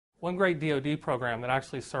One great DoD program that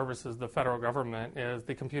actually services the federal government is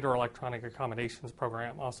the Computer Electronic Accommodations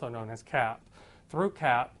Program, also known as CAP. Through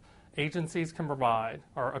CAP, agencies can provide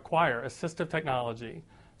or acquire assistive technology,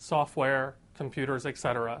 software, computers,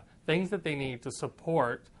 etc., things that they need to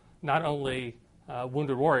support not only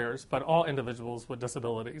wounded warriors, but all individuals with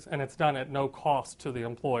disabilities, and it's done at no cost to the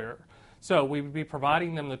employer. So we would be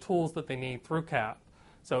providing them the tools that they need through CAP.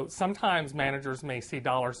 So sometimes managers may see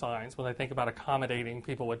dollar signs when they think about accommodating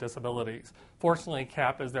people with disabilities. Fortunately,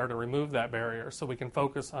 CAP is there to remove that barrier so we can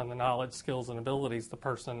focus on the knowledge, skills, and abilities the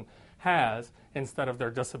person has instead of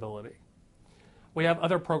their disability. We have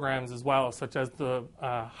other programs as well, such as the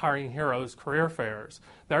Hiring Heroes career fairs.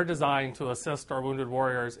 They're designed to assist our wounded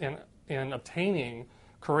warriors in obtaining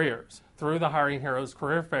careers. Through the Hiring Heroes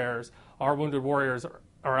career fairs, our wounded warriors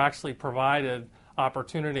are actually provided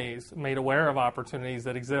opportunities, made aware of opportunities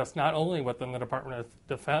that exist not only within the Department of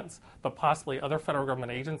Defense, but possibly other federal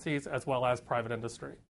government agencies as well as private industry.